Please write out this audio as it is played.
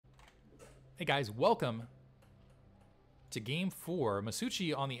Hey guys, welcome to Game 4.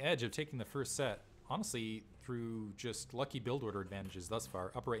 Masucci on the edge of taking the first set. Honestly, through just lucky build order advantages thus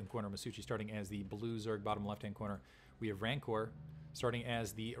far. Upper right-hand corner, Masucci starting as the blue Zerg. Bottom left-hand corner, we have Rancor starting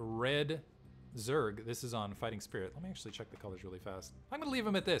as the red Zerg. This is on Fighting Spirit. Let me actually check the colors really fast. I'm going to leave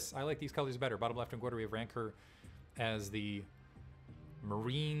them at this. I like these colors better. Bottom left-hand corner, we have Rancor as the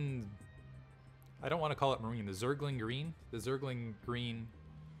marine... I don't want to call it marine. The Zergling green. The Zergling green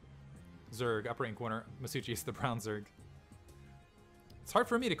Zerg. Upper right-hand corner, Masucci is the brown Zerg. It's hard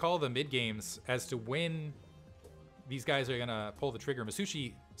for me to call the mid games as to when these guys are gonna pull the trigger.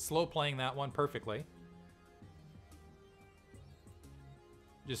 Masucci slow playing that one perfectly.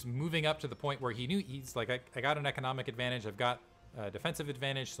 Just moving up to the point where he knew he's like, I got an economic advantage, I've got a defensive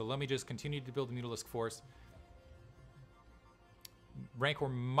advantage, so let me just continue to build a Mutalisk force. Rancor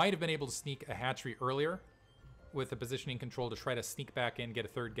might have been able to sneak a hatchery earlier with the positioning control to try to sneak back in, get a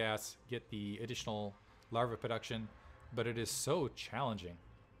third gas, get the additional larva production. But it is so challenging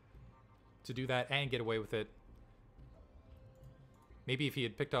to do that and get away with it. Maybe if he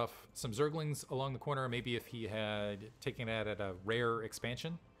had picked off some Zerglings along the corner, maybe if he had taken that at a rare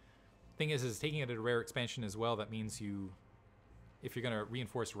expansion. Thing is taking it at a rare expansion as well, that means you, if you're going to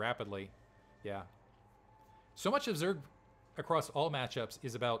reinforce rapidly, yeah. So much of Zerg across all matchups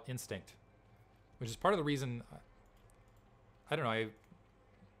is about instinct, which is part of the reason, I don't know, I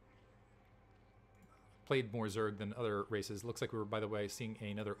played more Zerg than other races. Looks like we were, by the way, seeing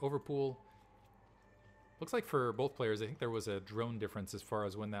another overpool. Looks like for both players, I think there was a drone difference as far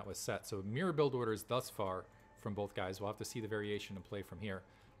as when that was set. So mirror build orders thus far from both guys. We'll have to see the variation and play from here.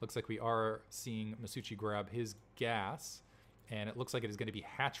 Looks like we are seeing Masucci grab his gas, and it looks like it is going to be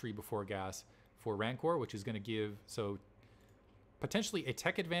hatchery before gas for Rancor, which is going to give, so potentially a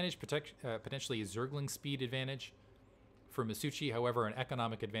tech advantage, potentially a Zergling speed advantage for Masucci, however, an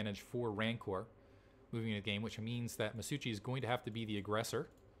economic advantage for Rancor moving into the game, which means that Masucci is going to have to be the aggressor.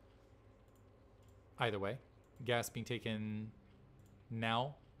 Either way. Gas being taken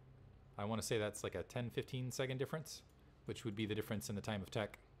now. I want to say that's like a 10-15 second difference, which would be the difference in the time of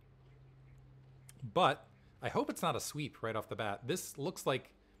tech. But I hope it's not a sweep right off the bat. This looks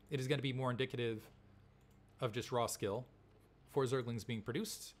like it is going to be more indicative of just raw skill. 4 Zerglings being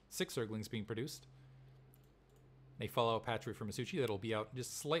produced, 6 Zerglings being produced. A follow-up hatchery for Masucci that'll be out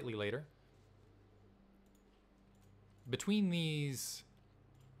just slightly later. Between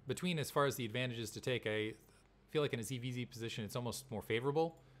as far as the advantages to take, I feel like in a ZVZ position, it's almost more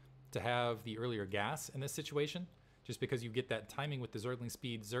favorable to have the earlier gas in this situation, just because you get that timing with the Zergling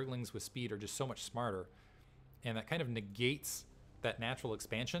speed. Zerglings with speed are just so much smarter, and that kind of negates that natural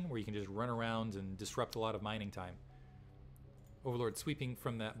expansion where you can just run around and disrupt a lot of mining time. Overlord sweeping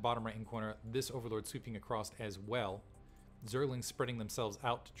from that bottom right-hand corner. This Overlord sweeping across as well. Zerglings spreading themselves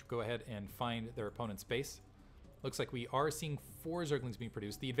out to go ahead and find their opponent's base. Looks like we are seeing 4 Zerglings being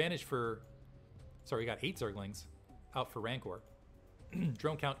produced. The advantage for... Sorry, we got 8 Zerglings out for Rancor.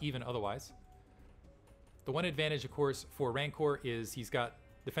 Drone count even otherwise. The one advantage, of course, for Rancor is he's got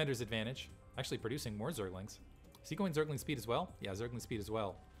Defender's advantage. Actually producing more Zerglings. Is he going Zergling speed as well? Yeah, Zergling speed as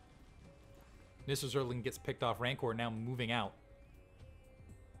well. Mr. Zergling gets picked off. Rancor now moving out.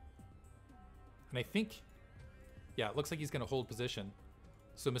 And I think... Yeah, it looks like he's going to hold position.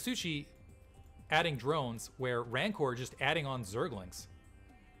 So Masucci adding drones, where Rancor just adding on Zerglings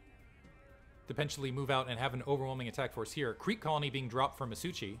to potentially move out and have an overwhelming attack force here. Creep Colony being dropped for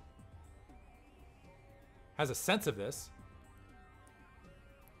Masucci. Has a sense of this.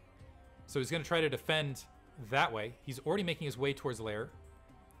 So he's going to try to defend that way. He's already making his way towards lair.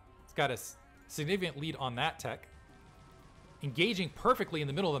 He's got a significant lead on that tech. Engaging perfectly in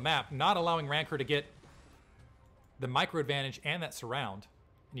the middle of the map, not allowing Rancor to get the micro advantage and that surround.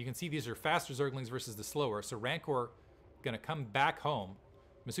 And you can see these are faster Zerglings versus the slower. So Rancor going to come back home.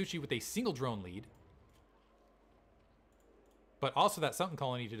 Masucci with a single drone lead. But also that Sunken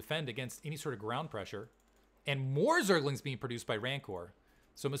Colony to defend against any sort of ground pressure. And more Zerglings being produced by Rancor.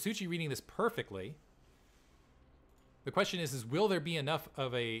 So Masucci reading this perfectly. The question is will there be enough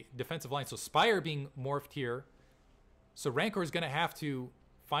of a defensive line? So Spire being morphed here. So Rancor is going to have to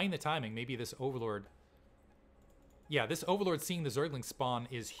find the timing. Maybe this Overlord... Yeah, this Overlord seeing the Zergling spawn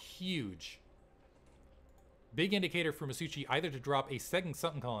is huge. Big indicator for Masucci either to drop a second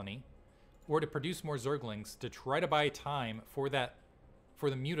Sunken Colony or to produce more Zerglings to try to buy time for the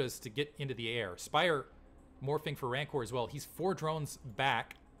Mutas to get into the air. Spire morphing for Rancor as well. He's 4 drones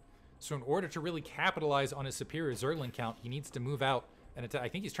back. So in order to really capitalize on his superior Zergling count, he needs to move out and attack. I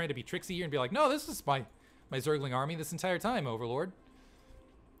think he's trying to be tricksy here and be like, no, this is my Zergling army this entire time, Overlord.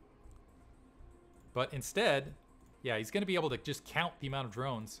 But instead... Yeah, he's going to be able to just count the amount of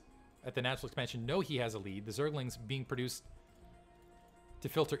drones at the natural expansion know he has a lead. The Zerglings being produced to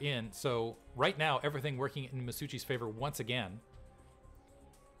filter in. So right now, everything working in Masucci's favor once again.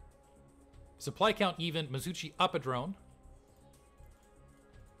 Supply count even. Masucci up a drone.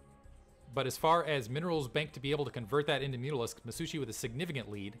 But as far as minerals bank to be able to convert that into Mutalisk, Masucci with a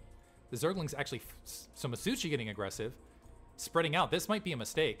significant lead. The Zerglings actually... So Masucci getting aggressive. Spreading out. This might be a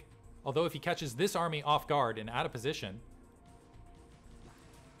mistake. Although if he catches this army off guard and out of position,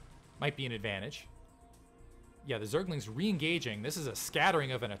 might be an advantage. Yeah, the Zerglings re-engaging. This is a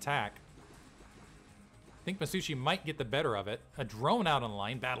scattering of an attack. I think Masucci might get the better of it. A drone out on the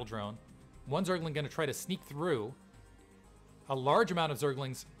line. Battle drone. One Zergling going to try to sneak through. A large amount of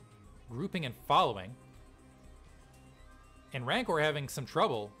Zerglings grouping and following. And Rancor having some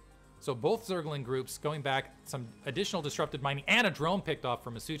trouble. So both Zergling groups going back. Some additional disrupted mining. And a drone picked off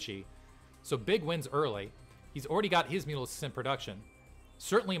for Masucci. So big wins early. He's already got his Mutalisks in production.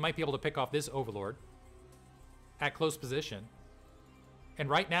 Certainly might be able to pick off this Overlord at close position. And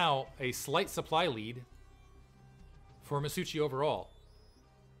right now, a slight supply lead for Masucci overall.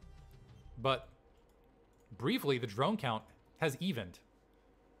 But briefly, the drone count has evened.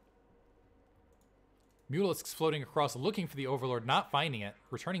 Mutalisks floating across, looking for the Overlord, not finding it,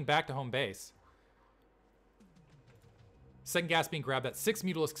 returning back to home base. Second gas being grabbed. That's 6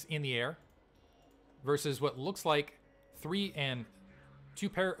 Mutalisks in the air versus what looks like 3 and 2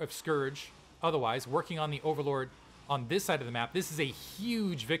 pair of Scourge otherwise, working on the Overlord on this side of the map. This is a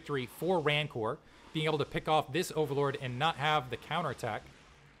huge victory for Rancor, being able to pick off this Overlord and not have the counterattack.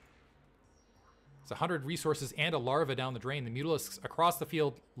 It's 100 resources and a larva down the drain. The Mutalisks across the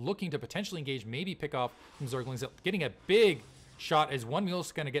field looking to potentially engage, maybe pick off some Zerglings. Getting a big shot as one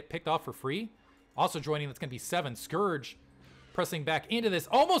Mutalisk going to get picked off for free. Also joining, that's going to be 7. Scourge pressing back into this.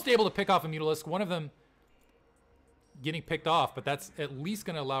 Almost able to pick off a Mutalisk. One of them getting picked off, but that's at least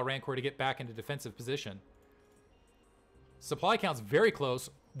going to allow Rancor to get back into defensive position. Supply count's very close.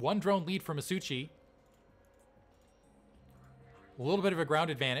 1 drone lead for Masucci. A little bit of a ground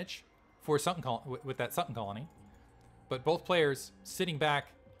advantage for Sunken with that Sunken Colony. But both players sitting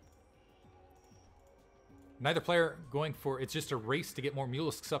back. Neither player going for... It's just a race to get more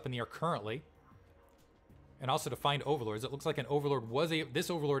Mutalisks up in the air currently. And also to find Overlords. It looks like an Overlord was... This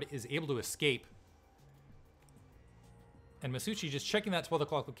Overlord is able to escape. And Masucci just checking that 12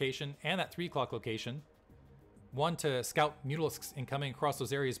 o'clock location and that 3 o'clock location. One, to scout Mutalisks incoming across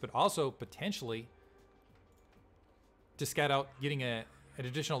those areas, but also potentially to scout out getting an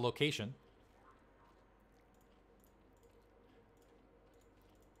additional location.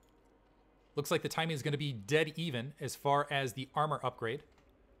 Looks like the timing is going to be dead even as far as the armor upgrade.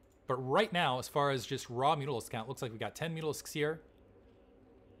 But right now, as far as just raw Mutalisk count, looks like we got 10 Mutalisks here.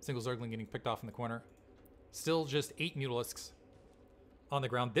 Single Zergling getting picked off in the corner. Still just 8 Mutalisks on the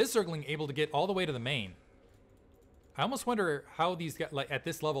ground. This Zergling able to get all the way to the main. I almost wonder how these guys, like at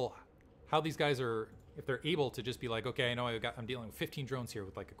this level, how these guys are, if they're able to just be like, okay, I know I'm dealing with 15 drones here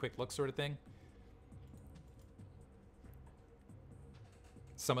with like a quick look sort of thing.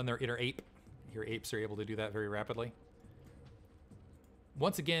 Summon their inner ape. Your apes are able to do that very rapidly.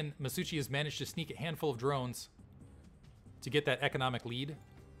 Once again, Masucci has managed to sneak a handful of drones to get that economic lead.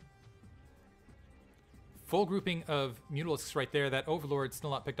 Full grouping of Mutalisks right there. That Overlord still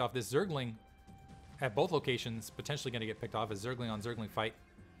not picked off. This Zergling at both locations potentially going to get picked off. A Zergling on Zergling fight.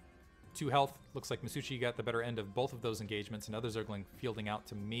 2 health. Looks like Masucci got the better end of both of those engagements. Another Zergling fielding out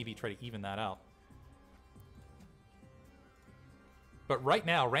to maybe try to even that out. But right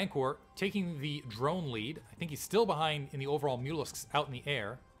now, Rancor taking the drone lead. I think he's still behind in the overall Mutalisks out in the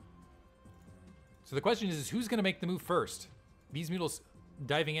air. So the question is who's going to make the move first? These Mutalisks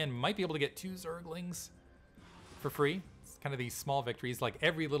diving in might be able to get 2 Zerglings for free. It's kind of these small victories. Like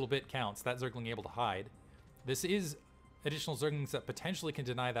every little bit counts. That Zergling able to hide. This is additional Zerglings that potentially can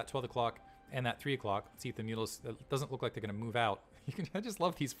deny that 12 o'clock and that 3 o'clock. Let's see if the Mutalisks... It doesn't look like they're going to move out. I just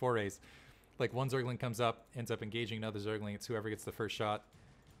love these forays. Like one Zergling comes up, ends up engaging another Zergling. It's whoever gets the first shot.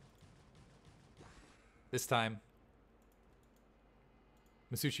 This time,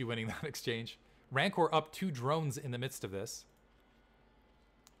 Masucci winning that exchange. Rancor up 2 drones in the midst of this.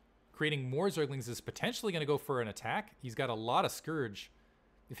 Creating more Zerglings is potentially going to go for an attack. He's got a lot of Scourge.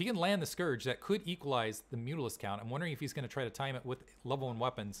 If he can land the Scourge, that could equalize the Mutalisk count. I'm wondering if he's going to try to time it with level 1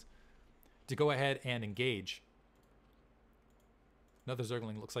 weapons to go ahead and engage. Another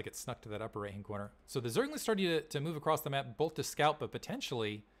Zergling looks like it snuck to that upper right-hand corner. So the Zergling starting to move across the map, both to scout, but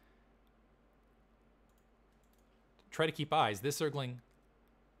potentially try to keep eyes. This Zergling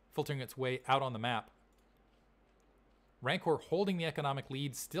filtering its way out on the map. Rancor holding the economic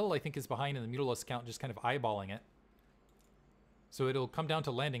lead. Still, I think, is behind in the Mutalisk count, just kind of eyeballing it. So it'll come down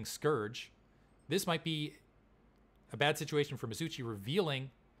to landing Scourge. This might be a bad situation for Masucci, revealing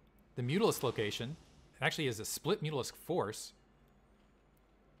the Mutalisk location. It actually is a split Mutalisk force.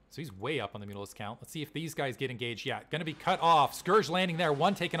 So he's way up on the Mutalisk count. Let's see if these guys get engaged. Yeah, going to be cut off. Scourge landing there,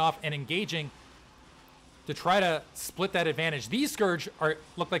 one taken off and engaging to try to split that advantage. These Scourge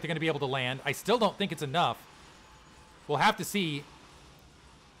look like they're going to be able to land. I still don't think it's enough. We'll have to see.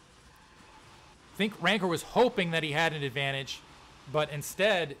 I think Rancor was hoping that he had an advantage, but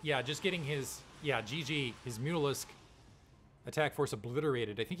instead, yeah, just getting his, GG, his Mutalisk attack force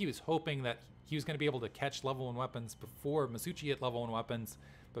obliterated. I think he was hoping that he was going to be able to catch level 1 weapons before Masucci hit level 1 weapons,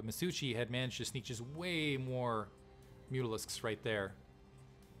 but Masucci had managed to sneak just way more Mutalisks right there.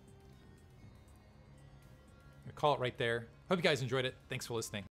 I'm gonna call it right there. Hope you guys enjoyed it. Thanks for listening.